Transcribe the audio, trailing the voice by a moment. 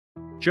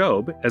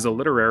Job, as a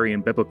literary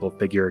and biblical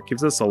figure,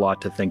 gives us a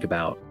lot to think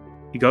about.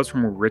 He goes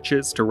from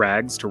riches to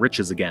rags to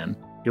riches again.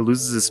 He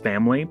loses his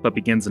family, but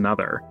begins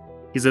another.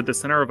 He's at the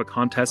center of a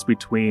contest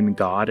between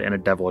God and a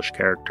devilish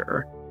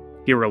character.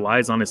 He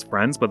relies on his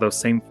friends, but those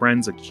same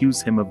friends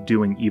accuse him of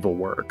doing evil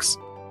works.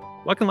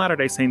 What can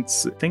Latter-day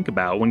Saints think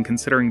about when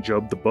considering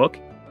Job the book,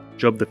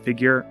 Job the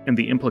figure, and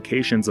the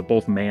implications of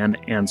both man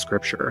and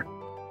scripture?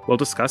 We'll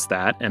discuss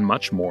that and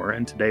much more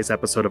in today's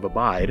episode of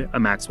Abide, a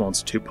Maxwell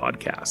Institute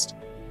podcast.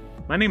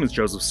 My name is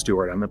Joseph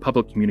Stewart. I'm a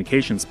public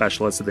communications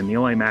specialist at the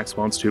Neil A.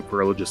 Maxwell Institute for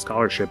Religious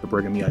Scholarship at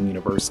Brigham Young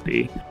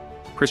University.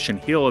 Christian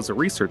Heel is a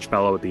research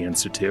fellow at the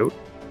Institute,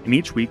 and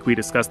each week we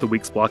discuss the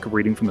week's block of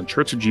reading from the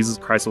Church of Jesus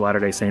Christ of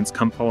Latter-day Saints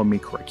Come Follow Me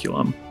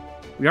curriculum.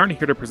 We aren't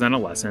here to present a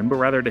lesson, but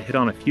rather to hit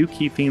on a few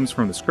key themes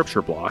from the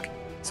scripture block,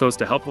 so as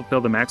to help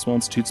fulfill the Maxwell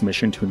Institute's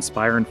mission to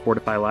inspire and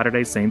fortify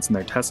Latter-day Saints in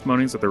their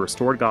testimonies of the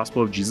restored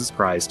gospel of Jesus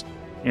Christ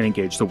and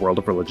engage the world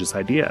of religious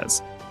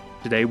ideas.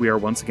 Today we are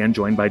once again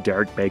joined by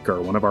Derek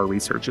Baker, one of our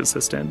research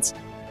assistants.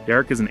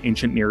 Derek is an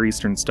ancient Near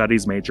Eastern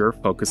studies major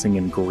focusing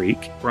in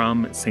Greek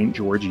from St.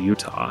 George,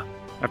 Utah.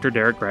 After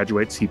Derek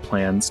graduates, he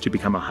plans to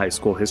become a high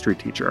school history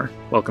teacher.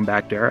 Welcome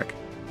back, Derek.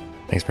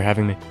 Thanks for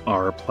having me.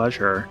 Our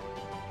pleasure.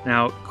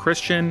 Now,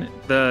 Christian,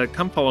 the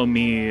Come Follow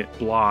Me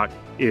block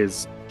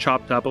is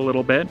chopped up a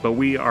little bit, but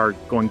we are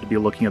going to be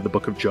looking at the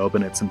book of Job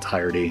in its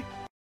entirety.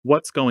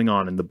 What's going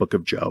on in the book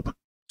of Job?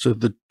 So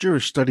the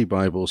Jewish Study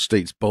Bible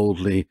states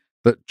boldly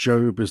that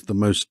Job is the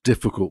most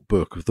difficult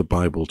book of the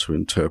Bible to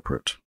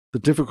interpret. The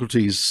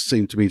difficulties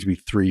seem to me to be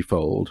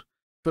threefold.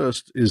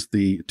 First is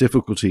the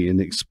difficulty in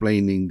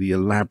explaining the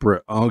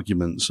elaborate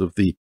arguments of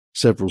the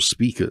several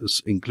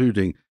speakers,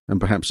 including,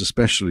 and perhaps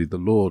especially, the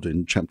Lord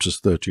in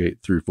chapters 38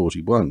 through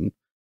 41.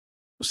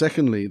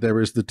 Secondly, there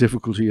is the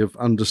difficulty of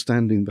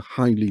understanding the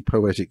highly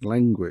poetic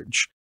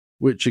language,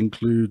 which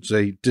includes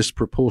a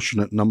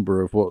disproportionate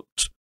number of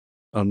what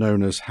are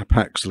known as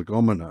hapax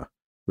legomena,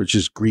 which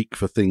is Greek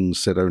for things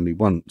said only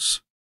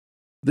once.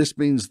 This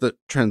means that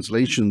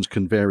translations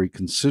can vary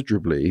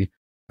considerably,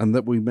 and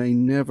that we may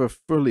never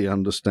fully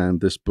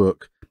understand this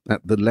book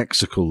at the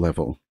lexical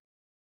level.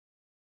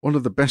 One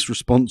of the best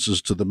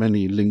responses to the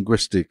many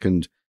linguistic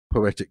and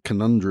poetic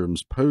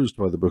conundrums posed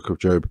by the book of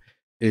Job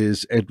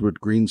is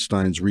Edward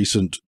Greenstein's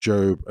recent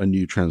Job, a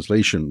New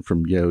Translation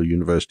from Yale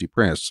University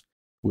Press,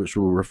 which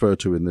we'll refer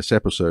to in this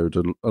episode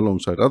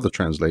alongside other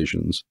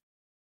translations.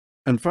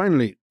 And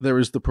finally, there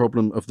is the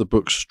problem of the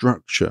book's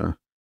structure,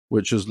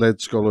 which has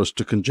led scholars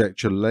to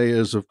conjecture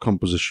layers of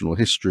compositional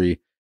history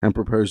and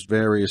propose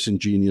various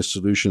ingenious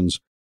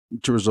solutions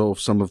to resolve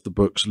some of the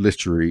book's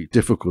literary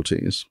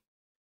difficulties.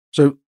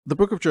 So, the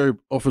book of Job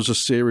offers a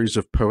series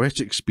of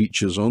poetic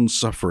speeches on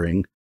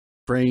suffering,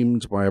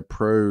 framed by a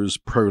prose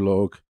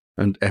prologue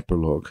and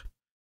epilogue,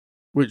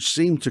 which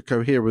seem to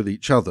cohere with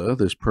each other,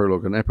 this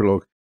prologue and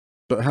epilogue,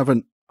 but have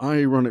an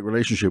ironic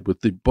relationship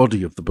with the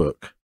body of the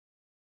book.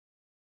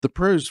 The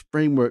prose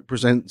framework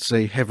presents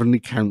a heavenly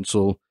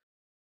council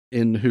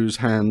in whose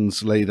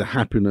hands lay the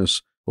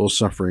happiness or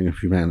suffering of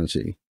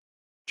humanity.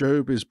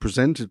 Job is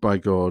presented by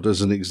God as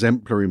an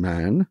exemplary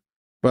man,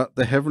 but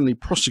the heavenly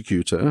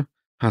prosecutor,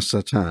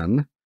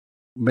 Hasatan,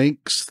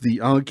 makes the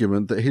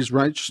argument that his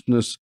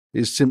righteousness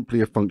is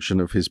simply a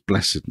function of his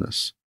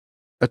blessedness.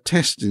 A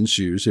test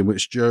ensues in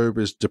which Job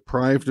is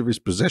deprived of his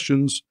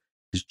possessions,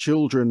 his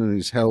children, and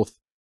his health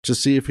to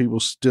see if he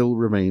will still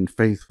remain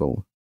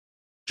faithful.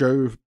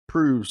 Job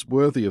proves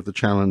worthy of the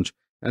challenge,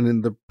 and in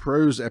the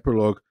prose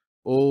epilogue,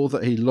 all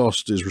that he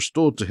lost is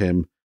restored to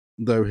him,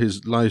 though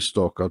his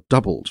livestock are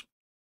doubled.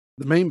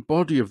 The main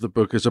body of the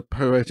book is a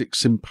poetic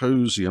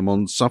symposium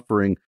on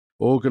suffering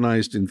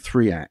organized in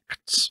 3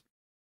 acts.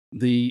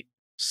 The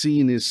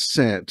scene is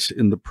set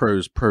in the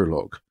prose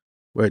prologue,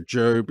 where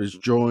Job is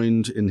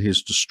joined in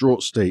his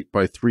distraught state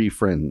by 3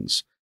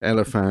 friends,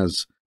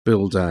 Eliphaz,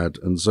 Bildad,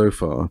 and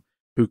Zophar,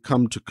 who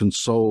come to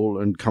console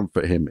and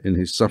comfort him in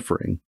his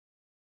suffering.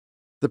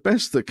 The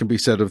best that can be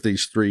said of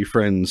these 3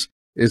 friends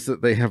is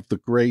that they have the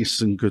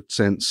grace and good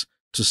sense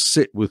to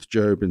sit with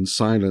Job in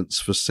silence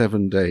for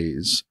 7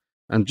 days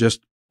and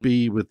just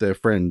be with their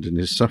friend in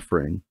his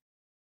suffering.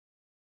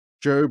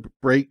 Job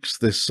breaks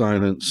this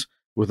silence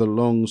with a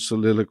long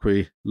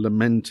soliloquy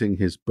lamenting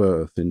his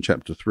birth in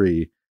chapter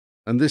 3,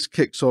 and this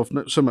kicks off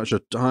not so much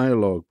a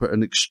dialogue but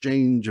an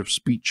exchange of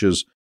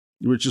speeches,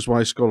 which is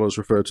why scholars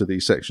refer to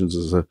these sections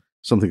as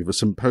something of a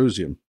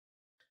symposium.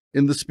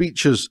 In the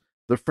speeches,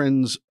 the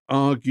friends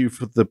argue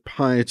for the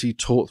piety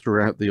taught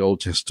throughout the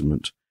Old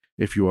Testament.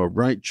 If you are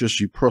righteous,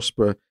 you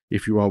prosper.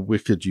 If you are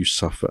wicked, you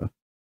suffer.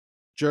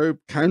 Job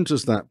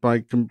counters that by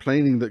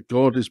complaining that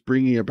God is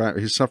bringing about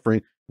his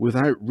suffering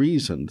without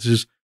reason. This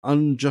is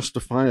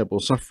unjustifiable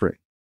suffering.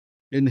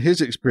 In his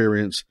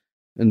experience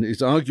and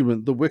his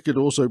argument, the wicked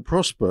also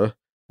prosper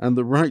and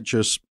the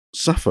righteous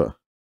suffer.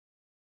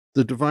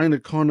 The divine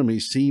economy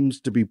seems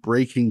to be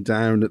breaking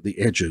down at the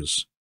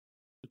edges.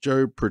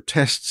 Job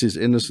protests his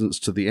innocence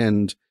to the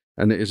end,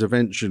 and it is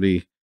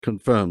eventually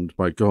confirmed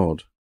by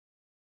God.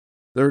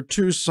 There are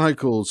 2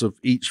 cycles of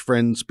each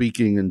friend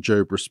speaking and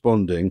Job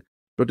responding,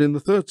 But in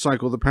the third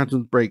cycle, the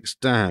pattern breaks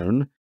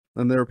down,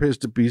 and there appears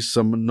to be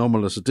some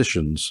anomalous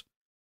additions.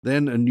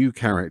 Then a new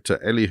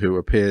character, Elihu,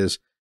 appears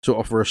to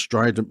offer a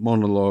strident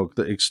monologue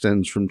that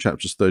extends from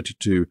chapters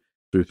 32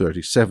 through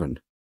 37.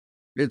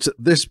 It's at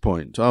this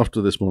point,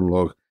 after this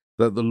monologue,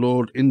 that the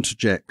Lord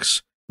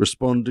interjects,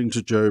 responding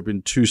to Job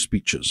in two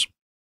speeches.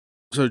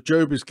 So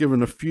Job is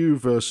given a few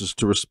verses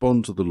to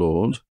respond to the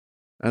Lord,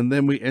 and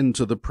then we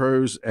enter the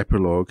prose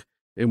epilogue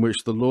in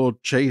which the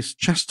Lord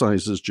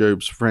chastises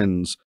Job's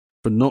friends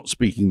for not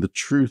speaking the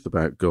truth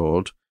about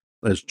God,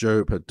 as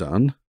Job had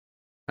done,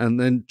 and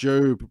then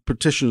Job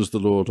petitions the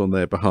Lord on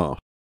their behalf.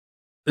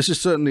 This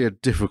is certainly a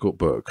difficult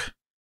book,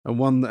 and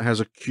one that has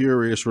a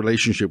curious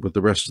relationship with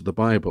the rest of the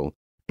Bible,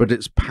 but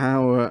its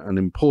power and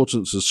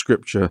importance as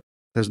scripture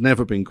has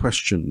never been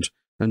questioned,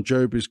 and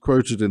Job is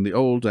quoted in the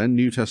Old and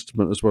New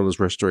Testament as well as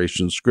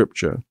Restoration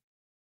scripture.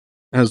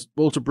 As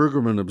Walter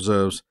Brueggemann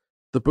observes,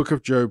 the book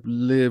of Job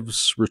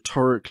lives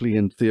rhetorically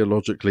and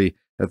theologically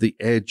at the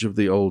edge of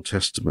the Old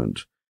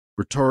Testament.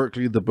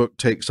 Rhetorically, the book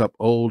takes up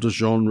older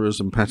genres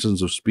and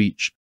patterns of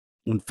speech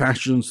and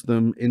fashions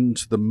them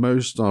into the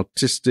most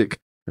artistic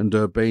and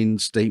urbane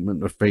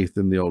statement of faith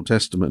in the Old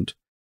Testament.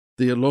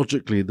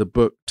 Theologically, the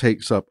book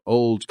takes up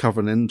old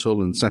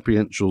covenantal and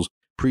sapiential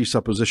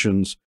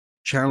presuppositions,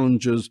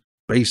 challenges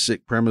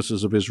basic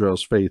premises of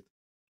Israel's faith,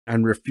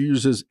 and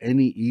refuses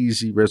any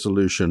easy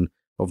resolution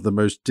of the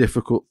most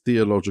difficult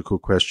theological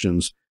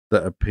questions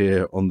that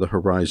appear on the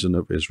horizon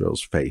of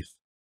Israel's faith.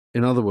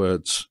 In other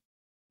words,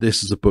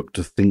 this is a book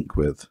to think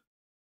with,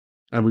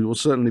 and we will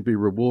certainly be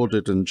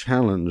rewarded and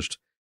challenged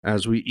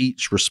as we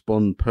each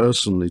respond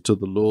personally to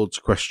the Lord's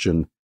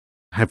question,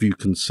 "Have you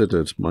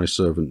considered my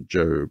servant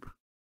Job?"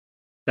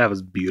 That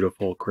was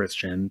beautiful,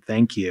 Christian.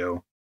 Thank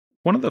you.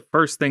 One of the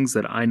first things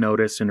that I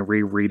noticed in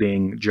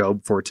rereading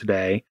Job for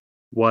today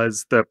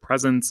was the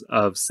presence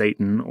of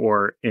Satan,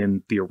 or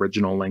in the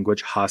original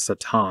language,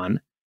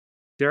 Ha-Satan.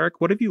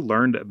 Derek, what have you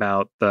learned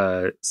about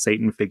the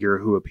Satan figure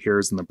who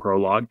appears in the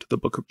prologue to the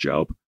book of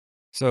Job?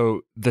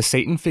 So the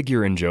Satan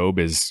figure in Job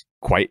is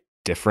quite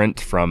different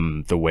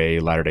from the way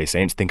Latter-day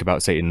Saints think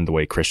about Satan, the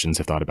way Christians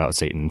have thought about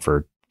Satan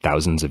for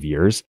thousands of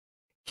years.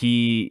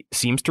 He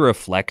seems to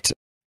reflect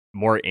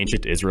more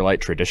ancient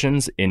Israelite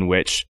traditions in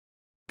which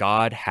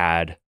God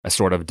had a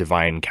sort of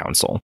divine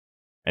council.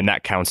 And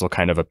that council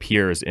kind of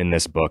appears in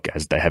this book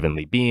as the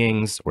heavenly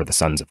beings or the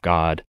sons of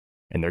God.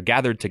 And they're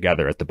gathered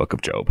together at the book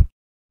of Job.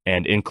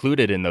 And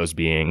included in those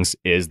beings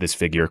is this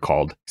figure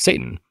called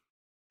Satan.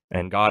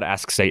 And God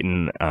asks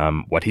Satan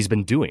what he's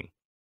been doing.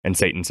 And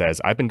Satan says,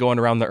 "I've been going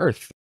around the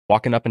earth,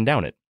 walking up and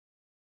down it."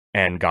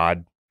 And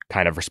God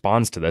kind of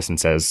responds to this and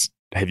says,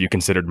 "Have you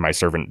considered my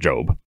servant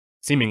Job?"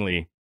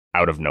 Seemingly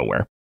out of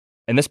nowhere.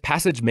 And this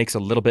passage makes a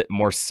little bit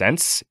more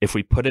sense if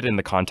we put it in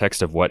the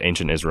context of what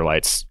ancient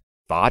Israelites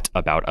thought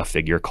about a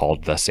figure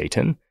called the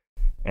Satan.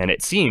 And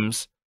it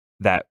seems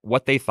that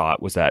what they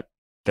thought was that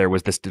there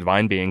was this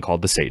divine being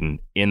called the Satan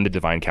in the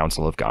divine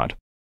council of God.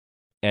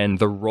 And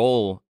the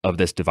role of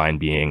this divine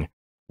being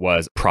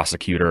was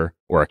prosecutor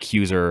or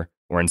accuser,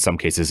 or in some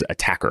cases,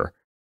 attacker.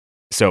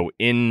 So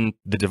in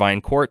the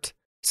divine court,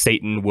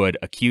 Satan would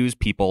accuse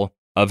people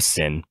of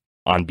sin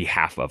on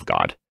behalf of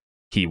God.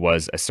 He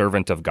was a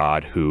servant of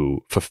God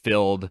who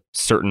fulfilled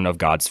certain of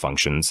God's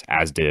functions,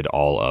 as did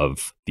all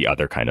of the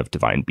other kind of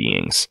divine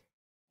beings.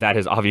 That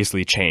has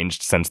obviously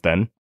changed since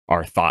then.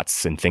 Our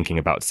thoughts and thinking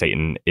about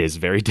Satan is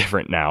very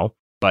different now.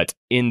 But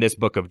in this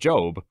book of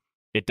Job,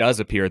 it does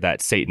appear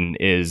that Satan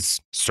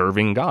is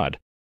serving God.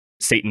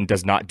 Satan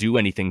does not do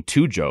anything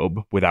to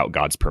Job without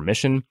God's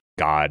permission.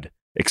 God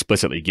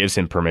explicitly gives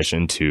him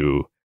permission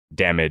to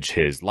damage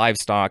his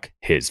livestock,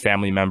 his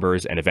family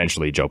members, and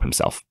eventually Job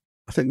himself.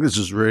 I think this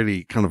is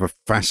really kind of a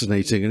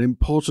fascinating and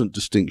important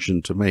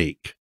distinction to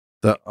make,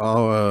 that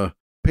our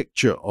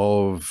picture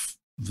of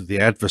the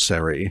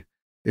adversary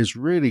is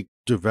really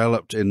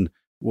developed in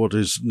what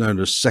is known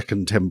as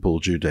Second Temple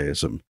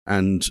Judaism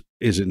and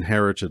is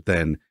inherited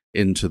then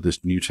into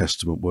this New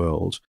Testament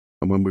world.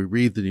 And when we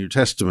read the New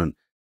Testament,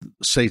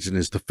 Satan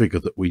is the figure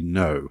that we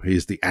know. He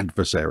is the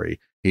adversary.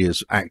 He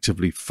is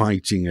actively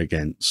fighting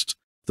against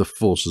the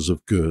forces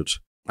of good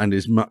and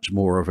is much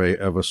more of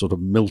a sort of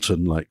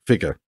Milton-like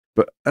figure.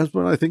 But as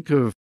when I think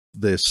of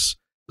this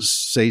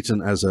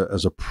Satan as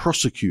a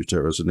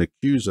prosecutor, as an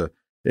accuser,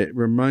 it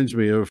reminds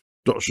me of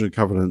Doctrine and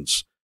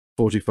Covenants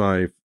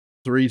 45,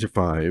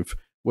 3-5,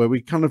 where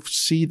we kind of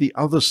see the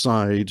other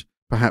side,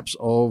 perhaps,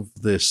 of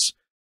this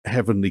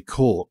heavenly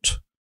court,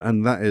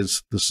 and that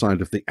is the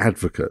side of the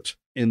advocate.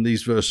 In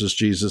these verses,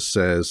 Jesus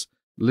says,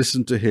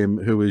 "Listen to him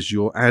who is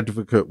your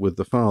advocate with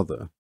the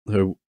Father,"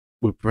 who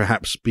would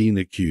perhaps been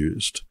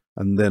accused,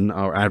 and then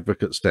our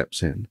advocate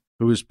steps in,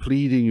 who is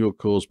pleading your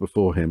cause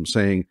before him,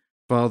 saying,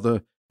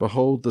 "Father,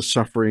 behold the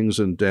sufferings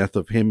and death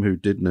of him who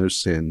did no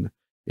sin,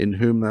 in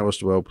whom thou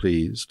wast well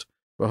pleased.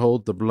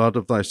 Behold the blood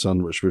of thy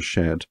Son which was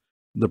shed,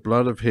 the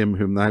blood of him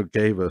whom thou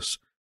gavest,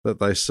 that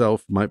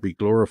thyself might be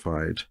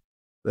glorified.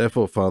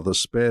 Therefore, Father,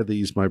 spare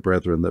these my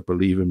brethren that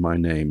believe in my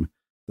name,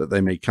 that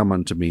they may come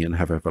unto me and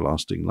have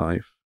everlasting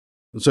life."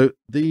 So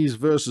these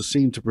verses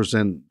seem to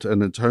present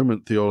an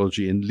atonement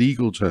theology in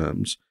legal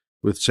terms,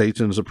 with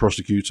Satan as a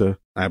prosecutor,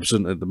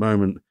 absent at the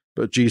moment,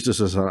 but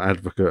Jesus as our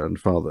advocate and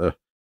Father,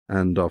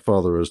 and our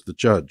Father as the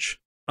judge.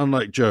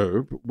 Unlike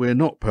Job, we're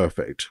not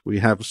perfect. We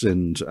have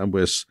sinned, and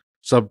we're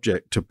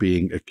subject to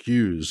being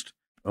accused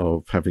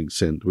of having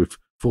sinned. We've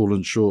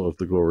fallen short of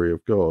the glory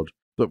of God.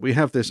 But we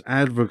have this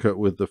advocate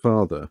with the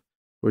Father,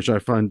 which I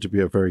find to be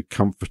a very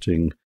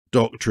comforting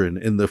doctrine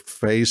in the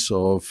face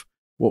of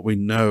what we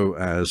know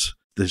as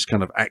this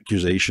kind of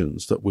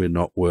accusations that we're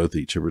not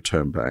worthy to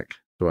return back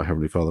to our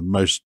Heavenly Father,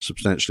 most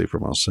substantially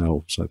from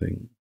ourselves, I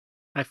think.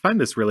 I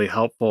find this really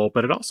helpful,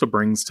 but it also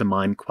brings to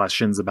mind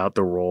questions about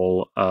the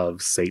role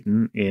of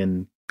Satan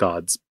in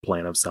God's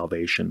plan of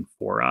salvation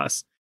for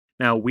us.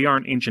 Now, we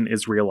aren't ancient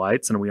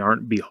Israelites, and we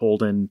aren't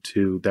beholden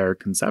to their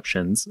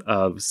conceptions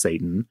of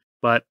Satan,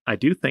 but I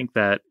do think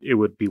that it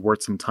would be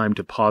worth some time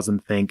to pause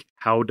and think,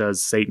 how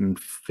does Satan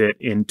fit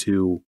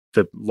into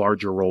the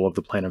larger role of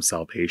the plan of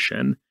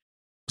salvation?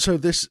 So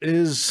this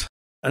is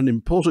an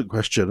important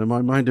question, and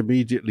my mind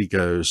immediately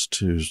goes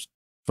to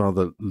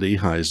Father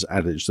Lehi's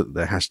adage that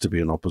there has to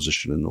be an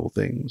opposition in all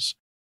things.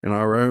 In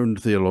our own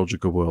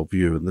theological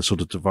worldview and the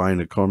sort of divine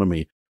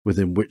economy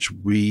within which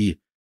we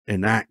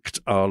enact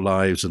our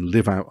lives and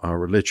live out our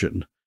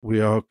religion,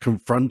 we are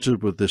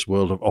confronted with this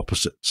world of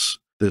opposites,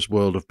 this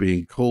world of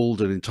being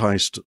called and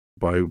enticed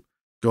by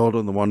God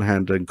on the one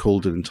hand and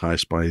called and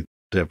enticed by the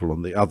devil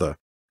on the other.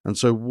 And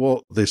so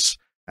what this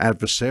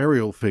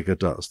adversarial figure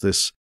does,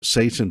 this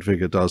Satan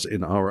figure does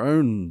in our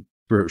own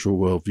spiritual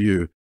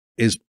worldview,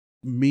 is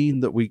mean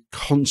that we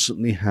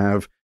constantly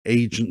have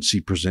agency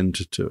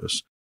presented to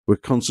us. We're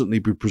constantly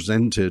be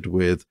presented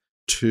with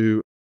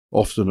two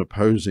often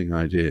opposing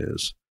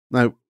ideas.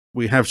 Now,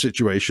 we have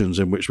situations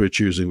in which we're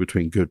choosing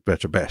between good,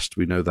 better, best.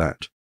 We know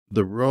that.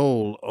 The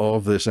role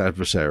of this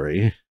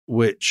adversary,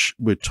 which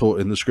we're taught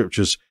in the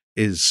scriptures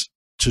is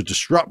to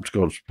disrupt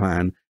God's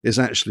plan, is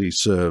actually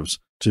serves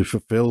to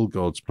fulfill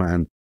God's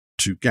plan,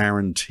 to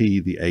guarantee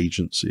the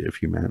agency of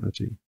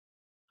humanity.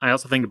 I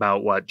also think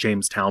about what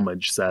James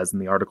Talmage says in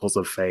the Articles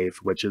of Faith,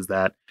 which is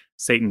that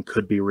Satan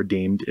could be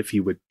redeemed if he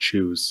would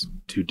choose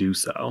to do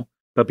so.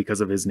 But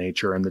because of his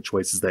nature and the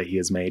choices that he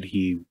has made,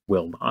 he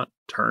will not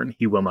turn.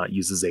 He will not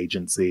use his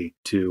agency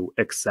to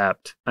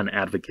accept an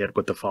advocate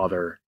with the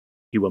Father.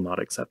 He will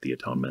not accept the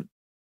atonement.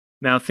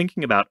 Now,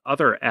 thinking about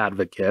other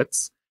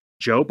advocates,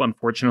 Job,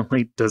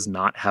 unfortunately, does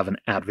not have an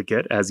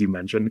advocate, as you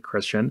mentioned,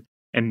 Christian,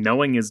 and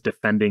knowing is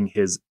defending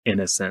his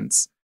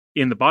innocence.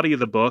 In the body of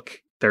the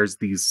book, there's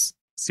these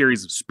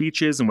series of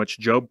speeches in which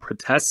Job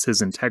protests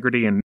his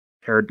integrity and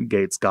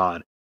interrogates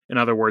God. In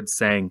other words,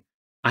 saying,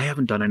 I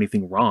haven't done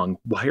anything wrong.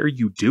 Why are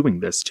you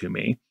doing this to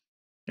me?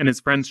 And his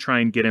friends try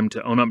and get him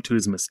to own up to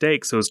his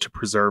mistake so as to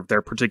preserve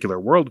their particular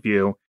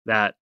worldview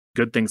that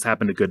good things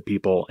happen to good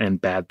people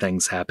and bad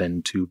things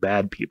happen to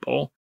bad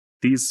people.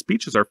 These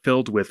speeches are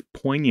filled with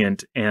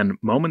poignant and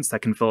moments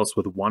that can fill us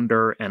with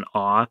wonder and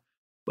awe,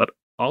 but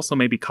also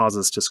maybe cause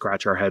us to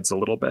scratch our heads a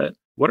little bit.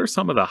 What are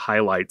some of the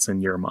highlights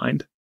in your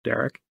mind,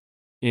 Derek?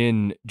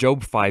 In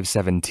Job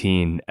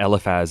 5:17,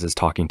 Eliphaz is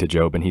talking to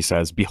Job, and he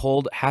says,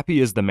 Behold,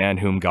 happy is the man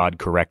whom God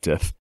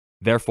correcteth.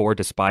 Therefore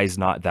despise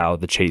not thou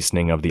the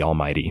chastening of the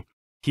Almighty.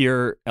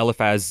 Here,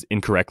 Eliphaz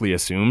incorrectly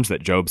assumes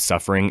that Job's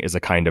suffering is a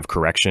kind of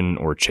correction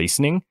or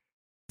chastening.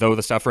 Though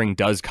the suffering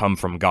does come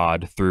from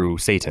God through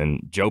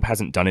Satan, Job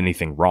hasn't done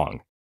anything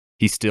wrong.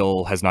 He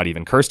still has not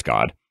even cursed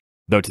God,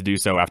 though to do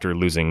so after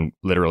losing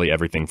literally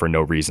everything for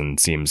no reason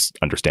seems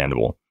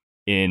understandable.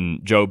 In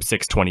Job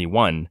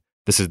 6:21,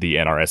 this is the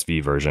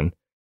NRSV version,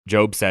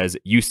 Job says,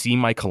 You see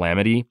my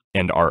calamity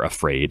and are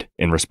afraid,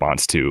 in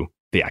response to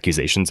the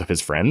accusations of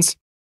his friends.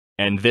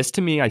 And this,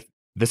 to me,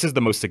 this is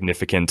the most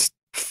significant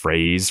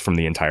phrase from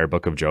the entire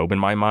book of Job in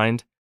my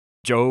mind.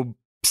 Job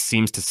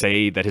seems to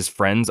say that his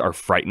friends are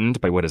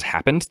frightened by what has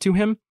happened to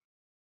him.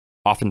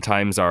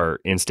 Oftentimes, our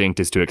instinct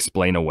is to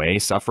explain away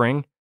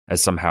suffering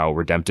as somehow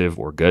redemptive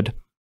or good.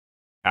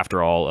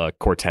 After all, a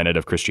core tenet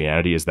of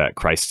Christianity is that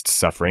Christ's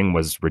suffering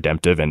was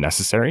redemptive and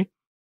necessary.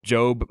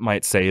 Job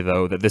might say,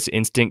 though, that this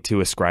instinct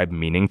to ascribe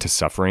meaning to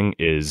suffering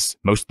is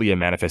mostly a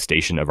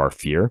manifestation of our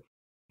fear,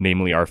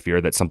 namely our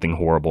fear that something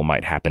horrible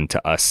might happen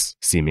to us,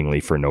 seemingly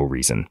for no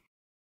reason.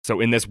 So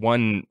in this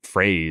one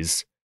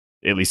phrase,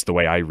 at least the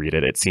way I read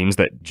it, it seems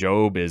that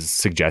Job is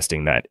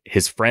suggesting that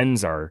his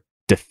friends are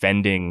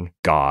defending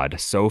God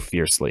so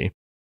fiercely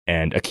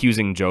and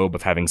accusing Job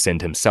of having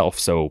sinned himself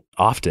so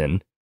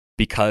often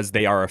because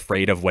they are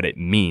afraid of what it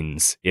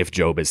means if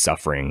Job is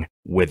suffering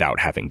without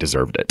having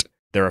deserved it.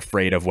 They're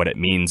afraid of what it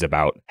means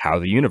about how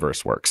the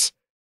universe works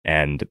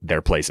and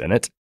their place in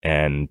it,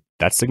 and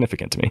that's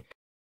significant to me.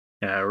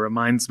 Yeah, it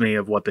reminds me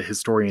of what the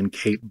historian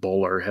Kate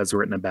Bowler has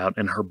written about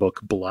in her book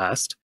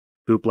Blessed,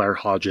 who Blair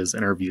Hodges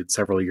interviewed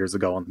several years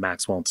ago on the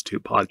Maxwell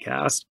Institute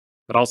Podcast,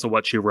 but also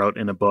what she wrote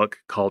in a book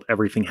called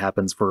Everything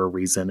Happens for a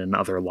Reason and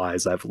Other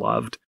Lies I've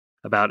Loved,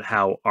 about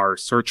how our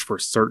search for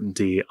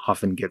certainty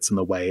often gets in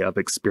the way of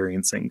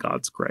experiencing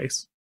God's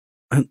grace.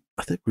 And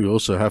I think we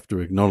also have to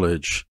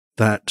acknowledge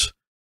that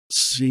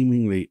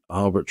seemingly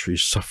arbitrary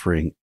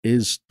suffering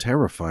is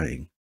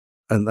terrifying.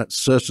 And that's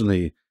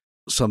certainly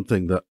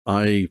something that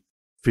I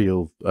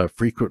feel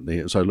frequently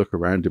as I look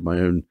around in my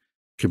own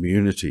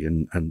community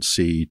and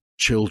see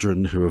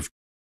children who have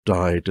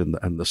died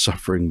and the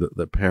suffering that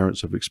their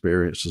parents have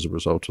experienced as a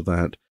result of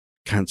that,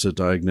 cancer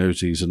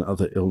diagnoses and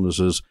other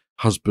illnesses,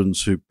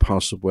 husbands who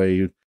pass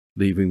away,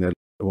 leaving their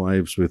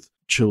wives with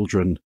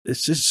children.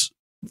 This is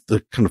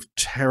the kind of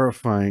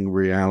terrifying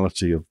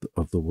reality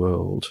of the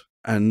world.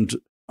 And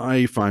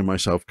I find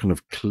myself kind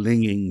of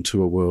clinging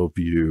to a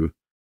worldview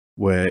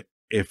where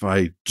if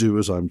I do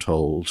as I'm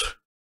told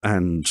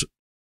and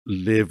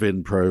live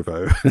in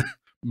Provo,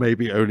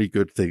 maybe only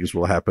good things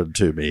will happen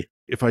to me.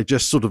 If I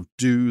just sort of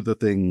do the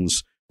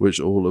things which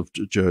all of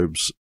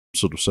Job's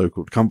sort of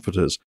so-called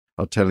comforters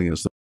are telling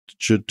us that we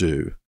should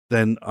do,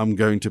 then I'm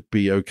going to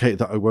be okay,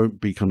 that I won't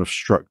be kind of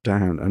struck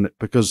down. And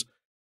because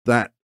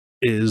that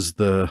is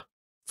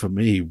for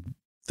me,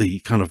 the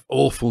kind of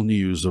awful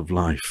news of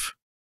life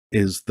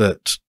is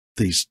that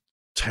these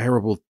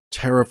terrible,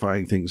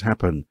 terrifying things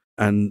happen.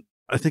 And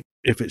I think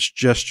if it's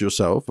just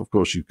yourself, of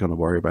course, you kind of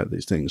worry about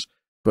these things.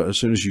 But as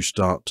soon as you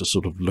start to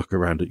sort of look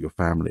around at your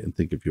family and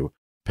think of your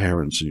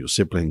parents and your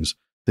siblings,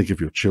 think of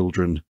your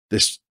children,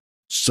 this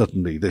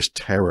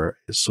terror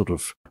is sort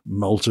of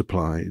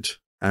multiplied.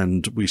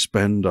 And we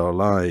spend our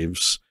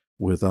lives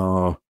with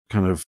our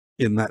kind of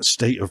in that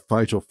state of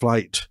fight or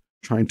flight,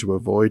 trying to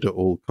avoid at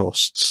all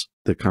costs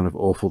the kind of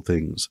awful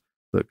things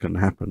that can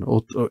happen,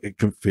 or it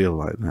can feel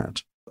like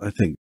that. I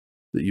think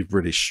that you've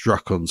really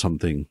struck on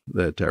something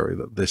there, Terry,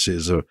 that this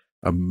is a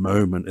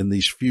moment in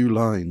these few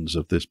lines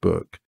of this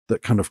book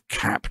that kind of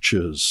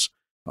captures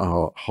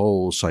our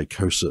whole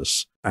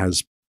psychosis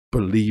as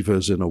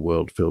believers in a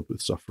world filled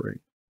with suffering.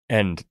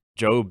 And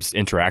Job's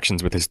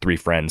interactions with his three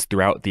friends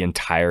throughout the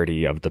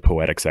entirety of the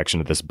poetic section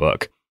of this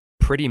book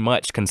pretty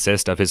much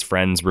consist of his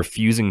friends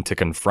refusing to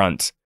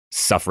confront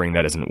suffering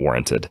that isn't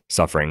warranted,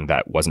 suffering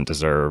that wasn't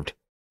deserved.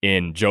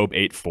 In Job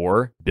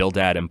 8:4,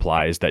 Bildad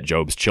implies that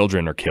Job's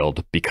children are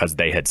killed because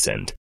they had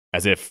sinned,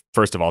 as if,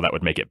 first of all, that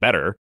would make it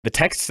better. The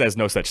text says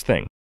no such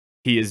thing.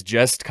 He is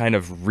just kind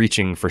of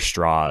reaching for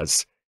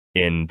straws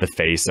in the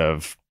face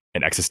of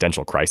an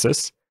existential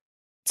crisis.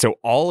 So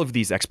all of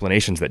these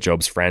explanations that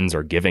Job's friends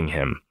are giving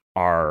him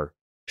are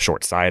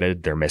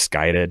short-sighted, they're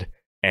misguided,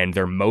 and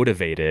they're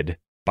motivated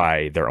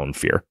by their own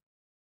fear.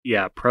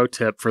 Yeah, pro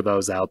tip for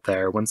those out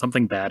there, when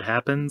something bad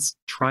happens,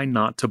 try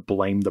not to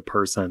blame the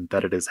person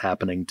that it is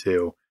happening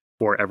to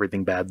for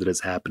everything bad that is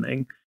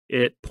happening.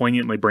 It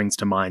poignantly brings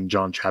to mind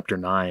John chapter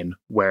 9,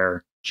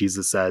 where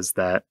Jesus says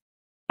that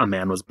a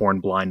man was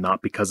born blind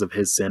not because of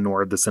his sin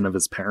or the sin of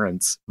his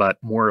parents, but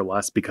more or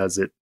less because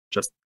it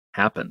just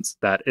happens,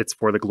 that it's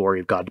for the glory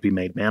of God to be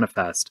made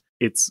manifest.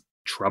 It's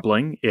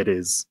troubling. It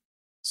is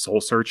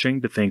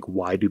soul-searching to think,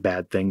 why do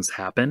bad things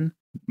happen?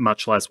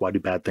 Much less, why do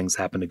bad things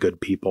happen to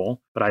good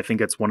people? But I think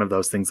it's one of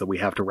those things that we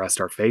have to rest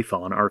our faith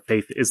on. Our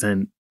faith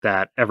isn't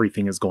that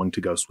everything is going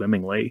to go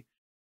swimmingly.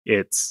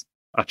 It's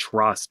a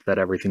trust that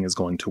everything is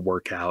going to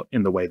work out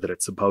in the way that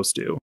it's supposed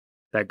to.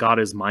 That God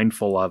is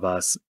mindful of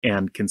us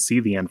and can see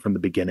the end from the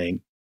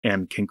beginning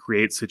and can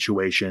create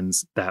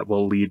situations that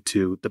will lead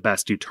to the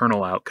best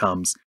eternal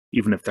outcomes,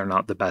 even if they're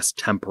not the best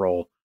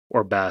temporal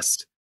or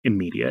best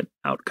immediate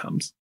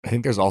outcomes. I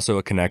think there's also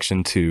a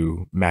connection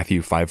to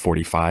Matthew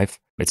 5:45.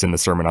 It's in the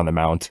Sermon on the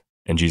Mount,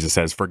 and Jesus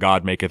says, "For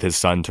God maketh his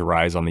sun to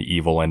rise on the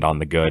evil and on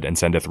the good, and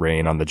sendeth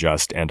rain on the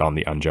just and on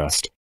the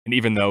unjust." And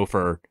even though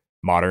for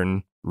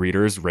modern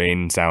readers,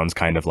 rain sounds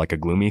kind of like a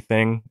gloomy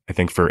thing, I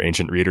think for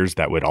ancient readers,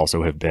 that would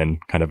also have been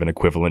kind of an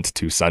equivalent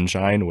to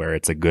sunshine, where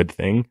it's a good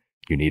thing.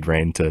 You need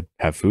rain to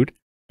have food.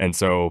 And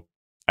so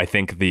I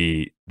think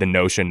the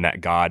notion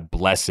that God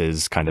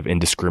blesses kind of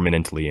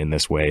indiscriminately in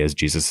this way, as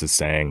Jesus is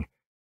saying,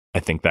 I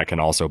think that can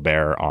also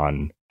bear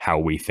on how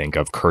we think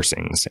of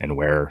cursings and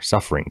where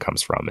suffering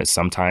comes from. Is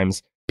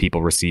sometimes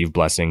people receive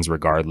blessings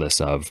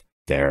regardless of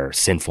their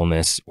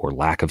sinfulness or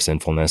lack of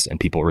sinfulness, and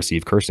people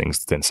receive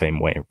cursings the same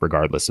way,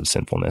 regardless of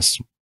sinfulness.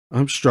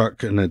 I'm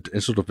struck in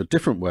a sort of a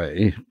different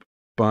way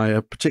by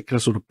a particular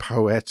sort of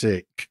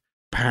poetic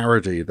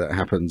parody that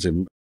happens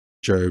in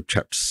Job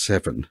chapter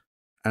 7.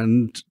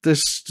 And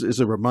this is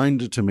a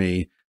reminder to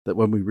me that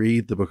when we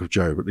read the book of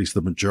Job, at least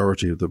the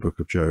majority of the book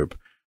of Job,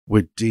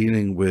 we're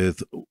dealing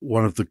with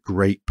one of the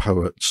great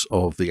poets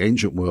of the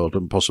ancient world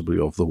and possibly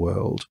of the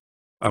world,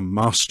 a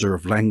master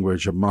of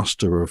language, a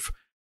master of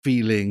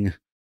feeling,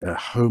 a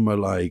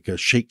Homer-like, a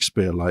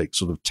Shakespeare-like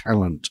sort of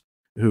talent,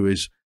 who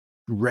is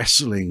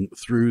wrestling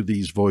through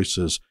these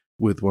voices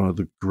with one of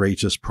the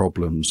greatest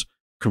problems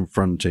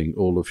confronting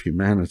all of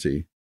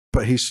humanity.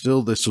 But he's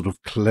still this sort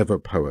of clever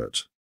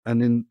poet.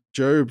 And in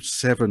Job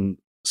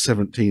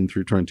 7:17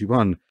 through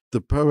 21,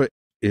 the poet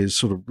is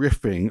sort of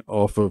riffing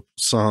off of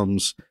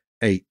Psalms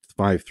 8,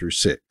 5 through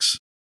 6.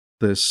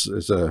 This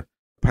is a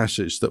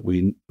passage that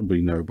we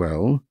know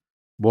well.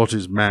 "What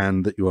is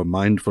man that you are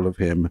mindful of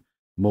him,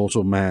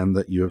 mortal man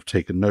that you have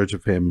taken note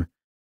of him,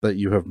 that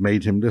you have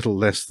made him little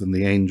less than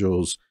the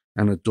angels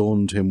and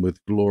adorned him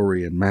with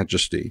glory and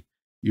majesty?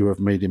 You have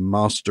made him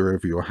master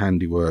over your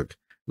handiwork,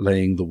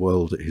 laying the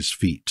world at his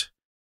feet.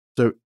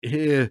 So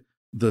here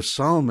the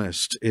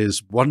psalmist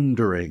is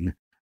wondering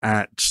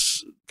at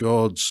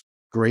God's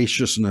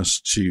graciousness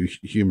to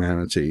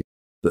humanity,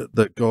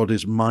 that God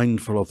is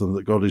mindful of them,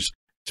 that God is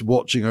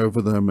watching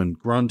over them and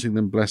granting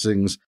them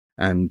blessings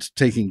and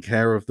taking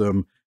care of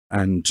them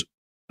and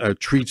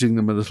treating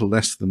them a little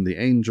less than the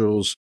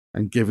angels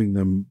and giving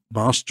them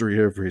mastery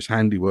over his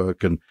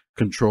handiwork and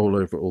control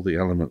over all the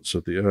elements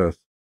of the earth.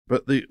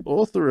 But the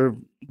author of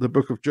the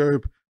book of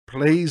Job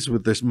plays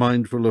with this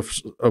mindful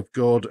of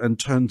God and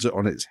turns it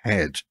on its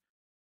head,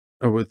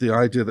 with the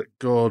idea that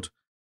God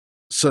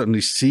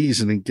certainly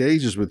sees and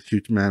engages with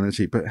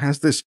humanity, but has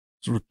this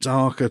sort of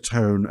darker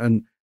tone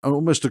and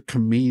almost a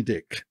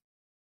comedic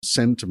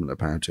sentiment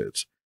about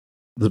it.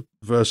 The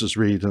verses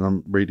read, and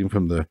I'm reading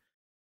from the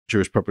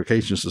Jewish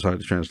Publication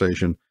Society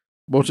translation,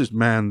 "What is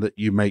man that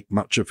you make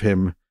much of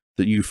him,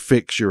 that you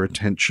fix your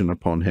attention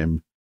upon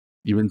him?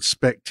 You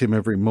inspect him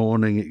every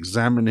morning,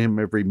 examine him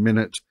every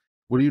minute.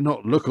 Will you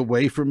not look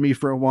away from me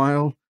for a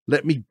while?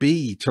 Let me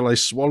be till I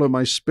swallow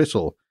my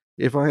spittle.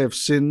 If I have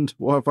sinned,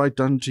 what have I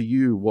done to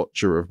you,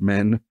 watcher of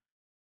men?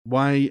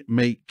 Why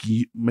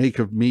make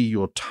of me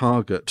your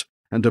target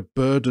and a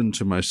burden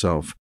to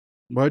myself?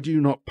 Why do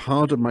you not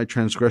pardon my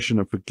transgression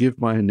and forgive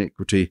my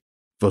iniquity?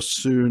 For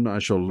soon I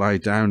shall lie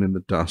down in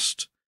the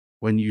dust.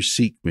 When you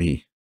seek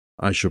me,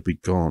 I shall be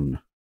gone."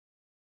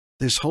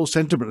 This whole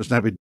sentiment has now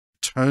been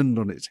turned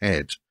on its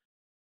head.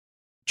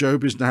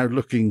 Job is now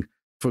looking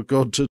for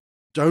God to,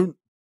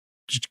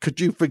 could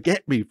you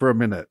forget me for a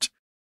minute?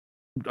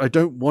 I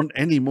don't want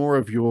any more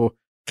of your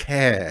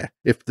care,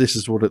 if this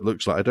is what it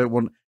looks like. I don't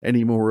want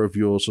any more of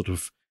your sort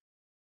of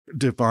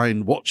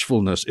divine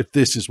watchfulness, if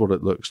this is what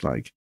it looks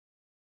like.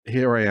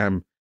 Here I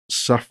am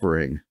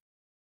suffering.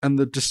 And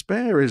the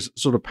despair is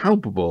sort of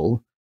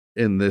palpable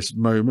in this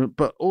moment,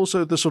 but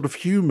also the sort of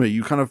humor.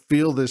 You kind of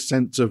feel this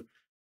sense of,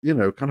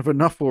 kind of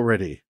enough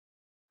already.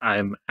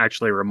 I'm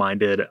actually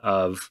reminded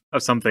of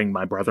something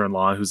my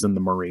brother-in-law, who's in the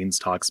Marines,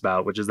 talks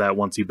about, which is that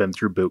once you've been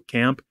through boot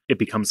camp, it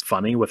becomes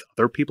funny with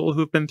other people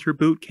who've been through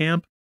boot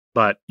camp,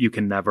 but you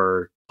can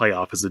never play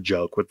off as a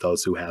joke with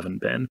those who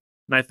haven't been.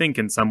 And I think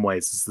in some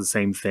ways it's the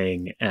same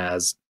thing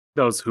as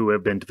those who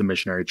have been to the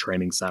missionary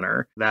training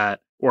center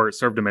or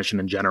served a mission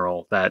in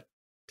general, that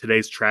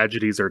today's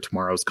tragedies are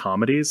tomorrow's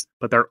comedies,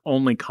 but they're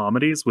only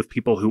comedies with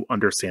people who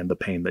understand the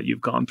pain that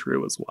you've gone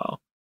through as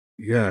well.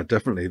 Yeah,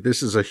 definitely.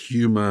 This is a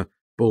humor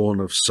born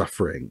of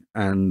suffering,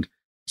 and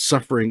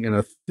suffering in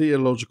a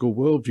theological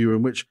worldview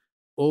in which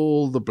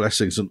all the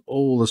blessings and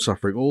all the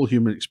suffering, all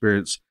human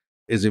experience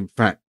is in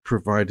fact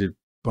provided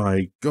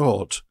by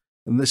God.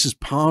 And this is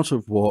part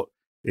of what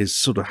is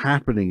sort of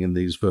happening in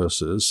these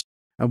verses.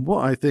 And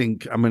what I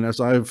think, as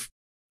I've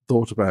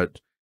thought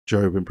about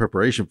Job in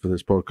preparation for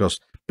this podcast,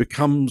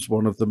 becomes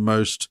one of the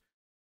most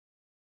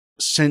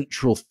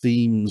central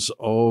themes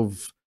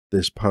of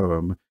this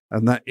poem,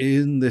 and that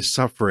in this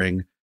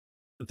suffering,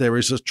 there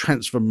is a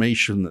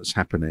transformation that's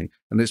happening,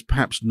 and it's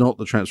perhaps not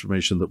the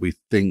transformation that we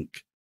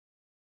think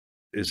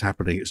is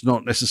happening. It's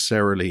not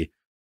necessarily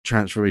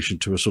transformation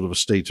to a sort of a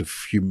state of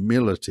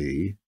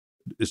humility.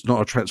 It's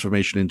not a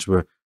transformation into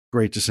a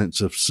greater sense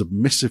of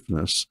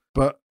submissiveness,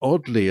 but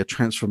oddly a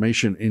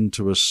transformation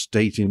into a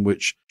state in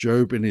which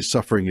Job in his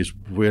suffering is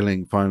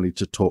willing finally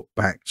to talk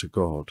back to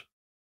God,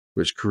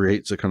 which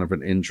creates a kind of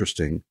an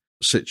interesting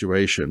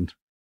situation.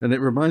 And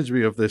it reminds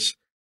me of this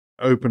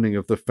opening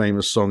of the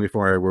famous song "If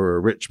I Were a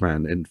Rich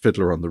Man" in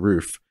Fiddler on the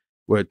Roof,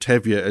 where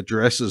Tevye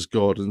addresses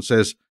God and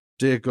says,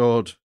 "Dear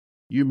God,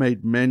 you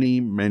made many,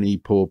 many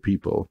poor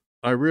people.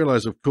 I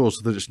realize, of course,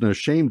 that it's no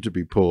shame to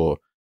be poor,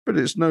 but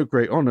it's no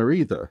great honor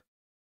either.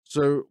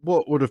 So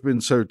what would have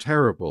been so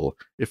terrible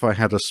if I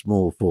had a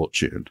small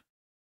fortune?"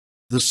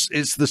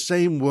 It's the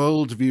same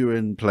worldview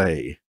in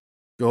play.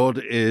 God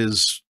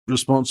is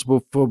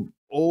responsible for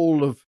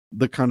all of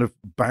the kind of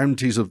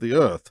bounties of the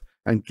earth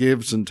and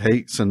gives and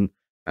takes and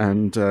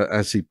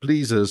as he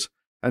pleases.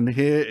 And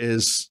here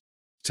is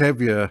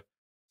Tevye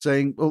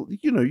saying, well,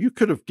 you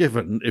could have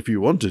given if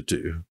you wanted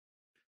to.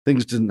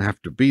 Things didn't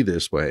have to be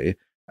this way.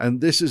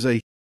 And this is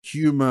a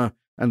humor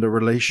and a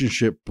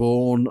relationship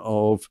born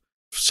of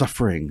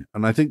suffering.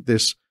 And I think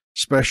this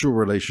special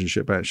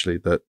relationship, actually,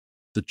 that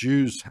the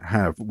Jews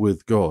have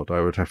with God,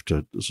 I would have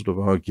to sort of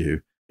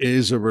argue,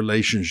 is a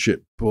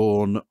relationship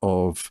born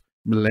of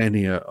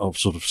millennia of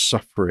sort of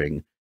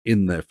suffering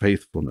in their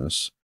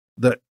faithfulness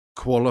that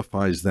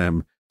qualifies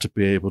them to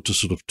be able to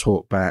sort of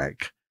talk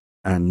back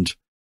and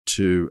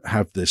to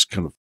have this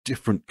kind of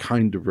different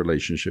kind of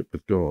relationship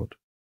with God.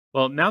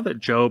 Well, now that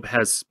Job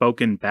has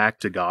spoken back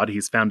to God,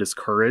 he's found his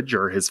courage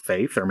or his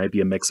faith, or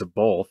maybe a mix of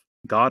both.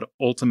 God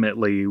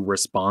ultimately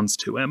responds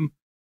to him.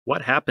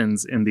 What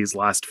happens in these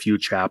last few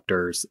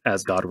chapters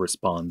as God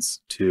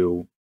responds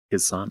to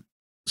his son?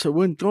 So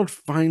when God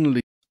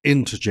finally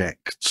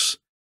interjects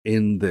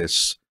in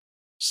this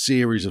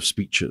series of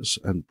speeches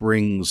and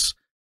brings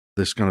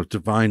this kind of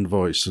divine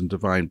voice and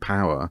divine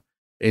power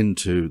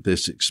into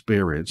this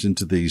experience,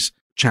 into these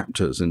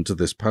chapters, into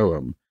this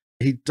poem,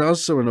 he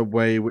does so in a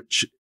way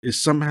which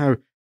is somehow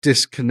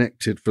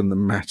disconnected from the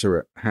matter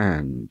at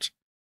hand.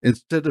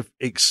 Instead of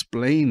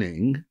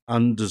explaining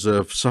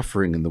undeserved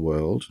suffering in the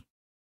world,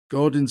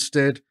 God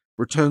instead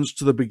returns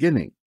to the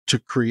beginning, to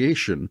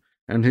creation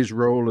and his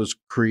role as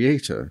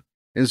creator.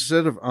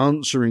 Instead of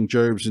answering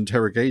Job's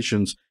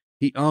interrogations,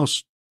 he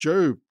asks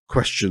Job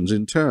questions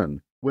in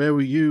turn. Where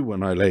were you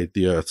when I laid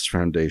the earth's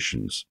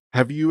foundations?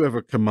 Have you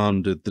ever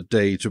commanded the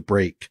day to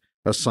break,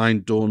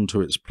 assigned dawn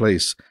to its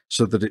place,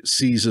 so that it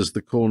seizes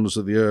the corners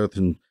of the earth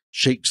and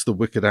shakes the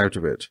wicked out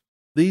of it?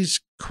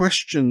 These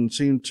questions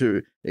seem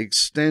to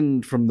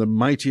extend from the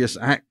mightiest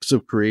acts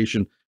of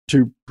creation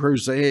to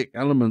prosaic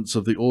elements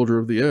of the order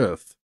of the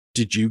earth.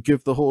 Did you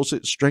give the horse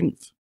its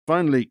strength?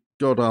 Finally,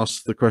 God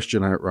asks the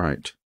question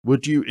outright.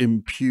 Would you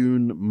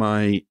impugn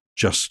my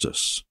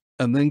justice?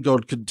 And then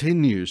God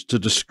continues to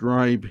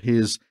describe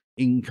his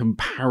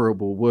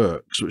incomparable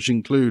works, which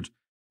include,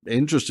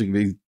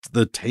 interestingly,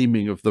 the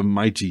taming of the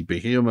mighty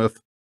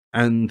behemoth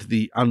and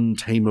the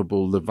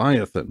untamable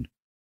Leviathan.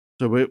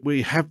 So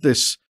we have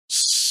this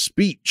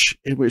speech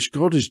in which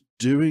God is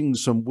doing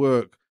some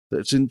work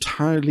that's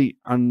entirely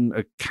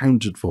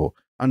unaccounted for,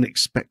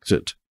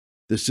 unexpected.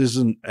 This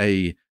isn't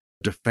a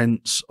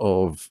defense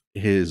of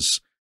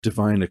his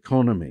divine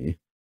economy,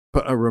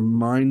 but a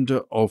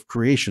reminder of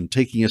creation,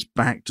 taking us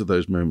back to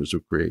those moments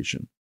of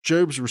creation.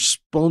 Job's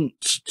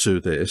response to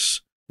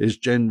this is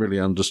generally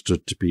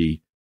understood to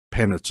be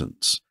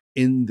penitence.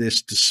 In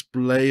this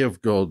display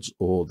of God's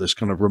awe, this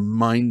kind of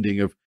reminding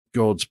of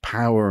God's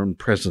power and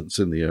presence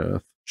in the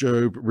earth,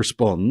 Job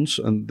responds,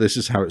 and this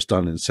is how it's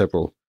done in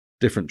several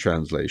different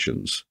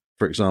translations.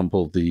 For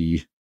example,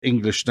 the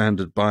English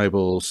Standard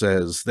Bible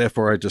says,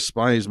 "Therefore I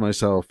despise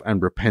myself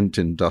and repent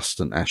in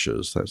dust and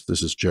ashes."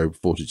 This is Job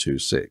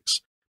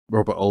 42:6.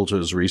 Robert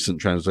Alter's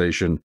recent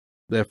translation,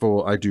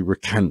 "Therefore I do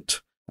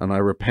recant, and I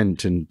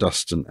repent in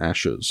dust and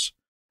ashes."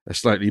 A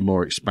slightly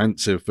more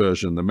expansive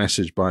version, the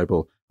Message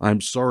Bible,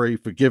 "I'm sorry,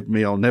 forgive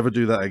me, I'll never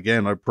do that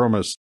again, I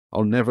promise.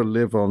 I'll never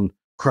live on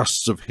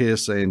crusts of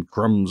hearsay and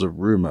crumbs of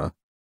rumor."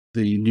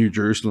 The New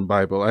Jerusalem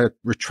Bible, "I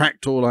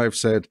retract all I've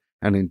said,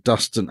 and in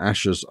dust and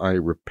ashes I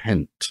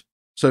repent."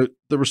 So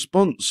the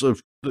response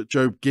that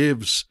Job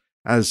gives,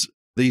 as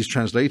these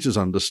translators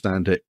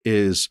understand it,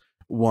 is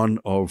one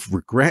of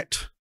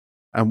regret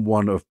and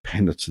one of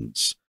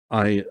penitence.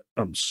 I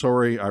am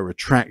sorry, I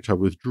retract, I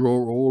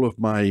withdraw all of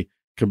my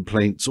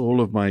complaints,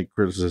 all of my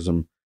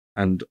criticism,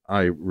 and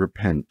I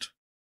repent.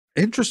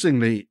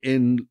 Interestingly,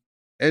 in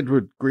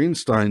Edward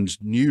Greenstein's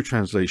new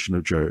translation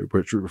of Job,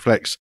 which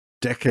reflects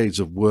decades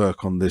of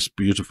work on this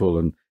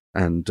beautiful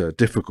and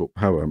difficult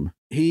poem,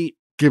 he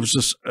gives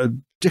us a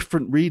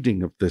different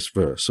reading of this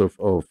verse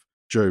of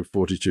Job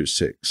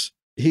 42:6.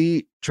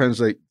 He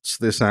translates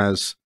this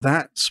as,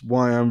 "That's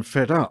why I'm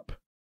fed up.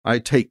 I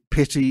take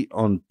pity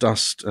on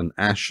dust and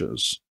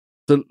ashes."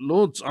 The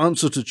Lord's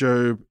answer to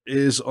Job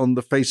is on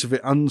the face of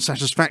it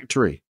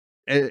unsatisfactory.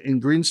 In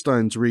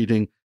Greenstein's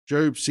reading,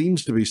 Job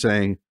seems to be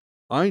saying,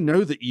 I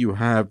know that you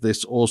have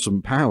this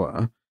awesome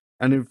power,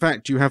 and in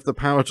fact you have the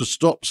power to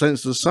stop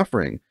senseless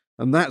suffering,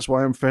 and that's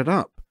why I'm fed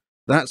up.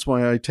 That's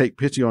why I take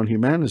pity on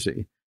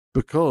humanity,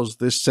 because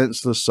this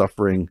senseless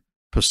suffering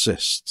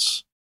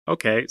persists.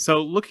 Okay,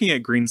 so looking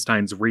at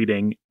Greenstein's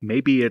reading,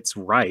 maybe it's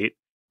right,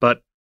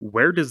 but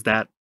where does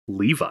that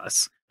leave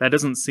us? That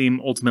doesn't seem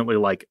ultimately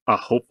like a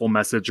hopeful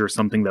message or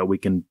something that we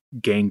can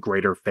gain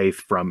greater faith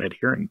from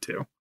adhering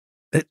to.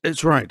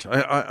 It's right.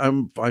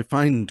 I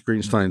find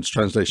Greenstein's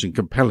translation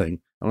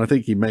compelling, and I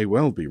think he may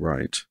well be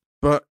right.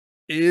 But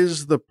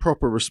is the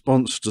proper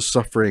response to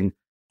suffering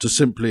to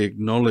simply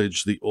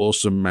acknowledge the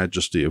awesome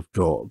majesty of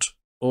God?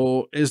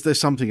 Or is there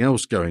something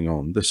else going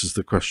on? This is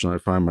the question I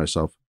find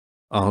myself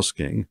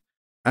asking.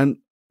 And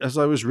as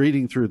I was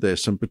reading through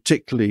this, and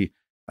particularly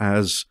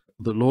as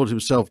the Lord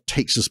himself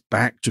takes us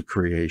back to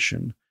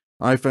creation,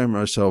 I found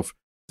myself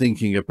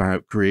thinking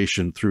about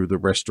creation through the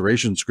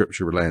restoration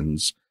scripture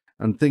lens,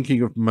 and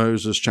thinking of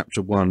Moses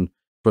chapter 1,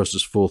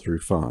 verses 4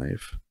 through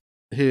 5.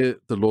 Here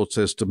the Lord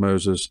says to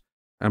Moses,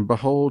 "And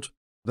behold,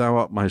 thou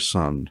art my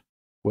son.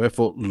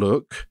 Wherefore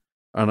look,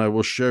 and I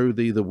will show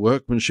thee the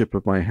workmanship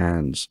of my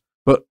hands.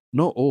 But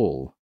not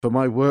all, for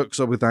my works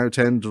are without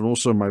end, and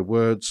also my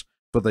words,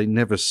 for they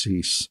never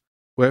cease.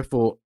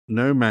 Wherefore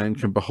no man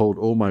can behold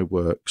all my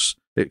works,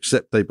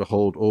 except they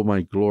behold all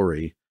my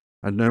glory,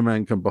 and no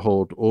man can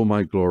behold all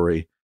my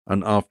glory,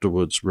 and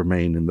afterwards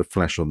remain in the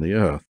flesh on the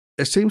earth."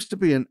 There seems to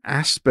be an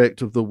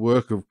aspect of the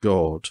work of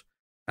God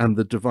and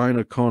the divine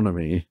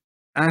economy,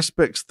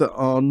 aspects that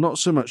are not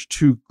so much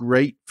too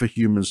great for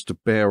humans to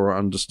bear or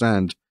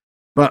understand,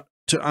 but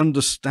to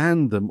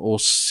understand them or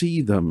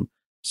see them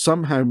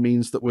somehow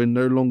means that we're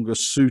no longer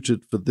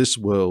suited for this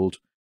world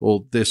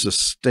or this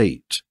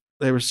estate.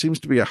 There seems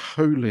to be a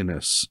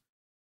holiness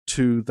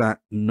to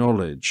that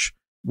knowledge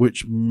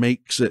which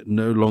makes it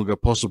no longer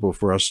possible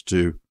for us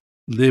to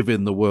live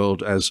in the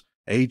world as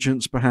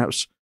agents,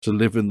 perhaps, to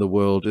live in the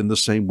world in the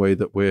same way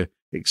that we're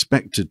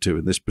expected to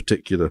in this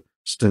particular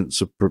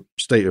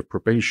state of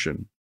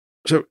probation.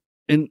 So,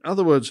 in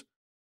other words,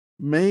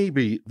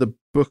 maybe the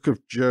book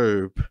of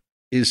Job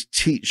is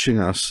teaching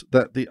us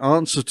that the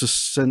answer to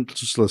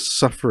senseless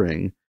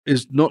suffering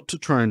is not to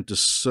try and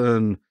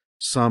discern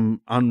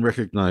some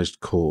unrecognized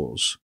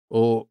cause,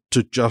 or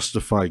to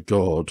justify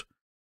God,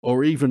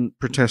 or even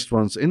protest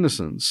one's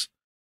innocence,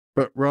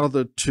 but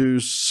rather to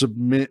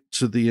submit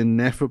to the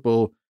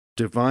ineffable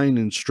divine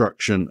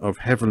instruction of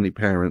heavenly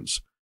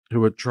parents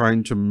who are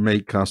trying to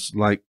make us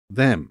like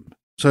them.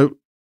 So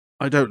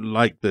I don't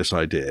like this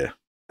idea.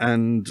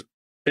 And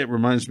it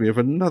reminds me of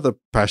another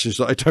passage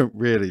that I don't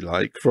really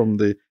like from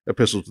the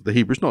Epistle to the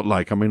Hebrews. Not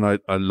like, I mean, I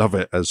love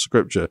it as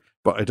scripture,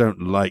 but I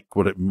don't like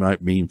what it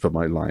might mean for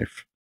my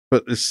life.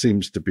 But this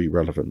seems to be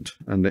relevant,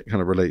 and it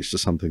kind of relates to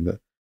something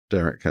that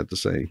Derek had to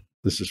say.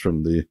 This is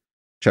from the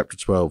chapter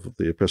 12 of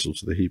the Epistle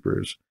to the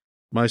Hebrews.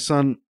 My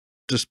son,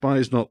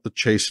 despise not the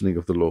chastening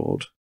of the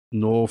Lord,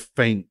 nor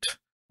faint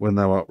when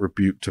thou art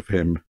rebuked of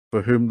him.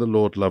 For whom the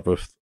Lord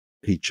loveth,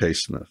 he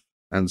chasteneth,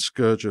 and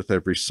scourgeth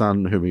every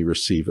son whom he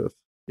receiveth.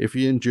 If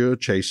ye endure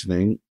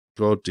chastening,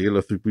 God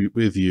dealeth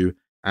with you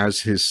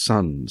as his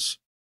sons.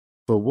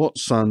 For what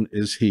son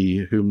is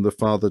he whom the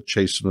Father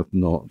chasteneth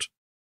not?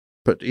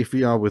 But if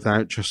ye are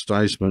without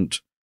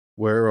chastisement,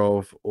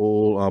 whereof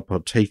all are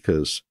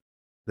partakers,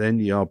 then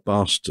ye are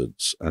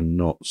bastards and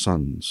not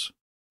sons.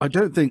 I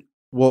don't think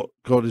what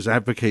God is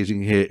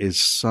advocating here is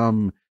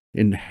some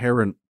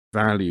inherent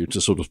value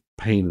to sort of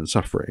pain and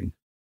suffering.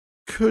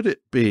 Could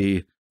it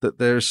be that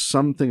there's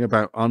something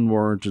about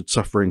unwarranted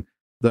suffering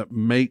that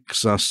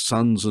makes us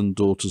sons and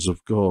daughters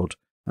of God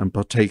and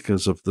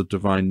partakers of the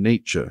divine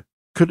nature?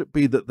 Could it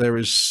be that there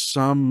is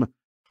some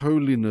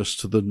holiness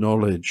to the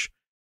knowledge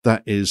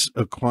that is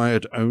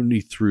acquired only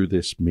through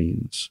this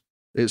means?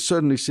 It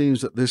certainly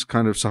seems that this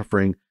kind of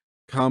suffering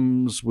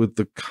comes with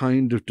the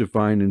kind of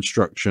divine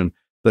instruction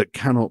that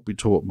cannot be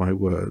taught by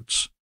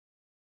words,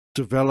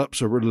 develops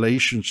a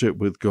relationship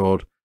with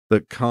God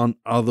that can't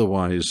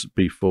otherwise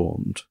be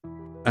formed.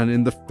 And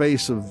in the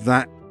face of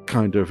that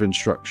kind of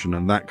instruction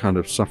and that kind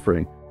of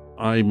suffering,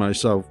 I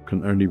myself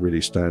can only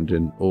really stand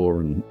in awe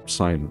and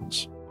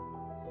silence.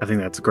 I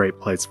think that's a great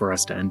place for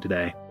us to end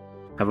today.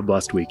 Have a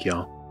blessed week,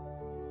 y'all.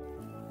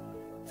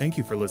 Thank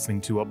you for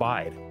listening to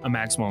Abide, a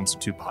Maxwell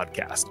Institute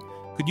podcast.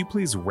 Could you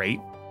please rate,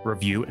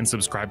 review, and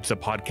subscribe to the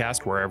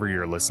podcast wherever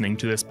you're listening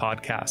to this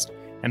podcast?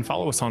 And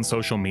follow us on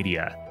social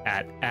media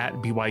at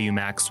BYU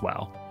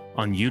Maxwell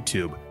on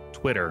YouTube,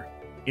 Twitter,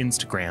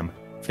 Instagram,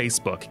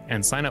 Facebook,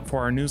 and sign up for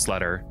our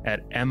newsletter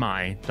at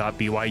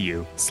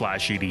mi.byu/edu.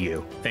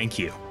 Thank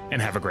you,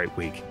 and have a great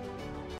week.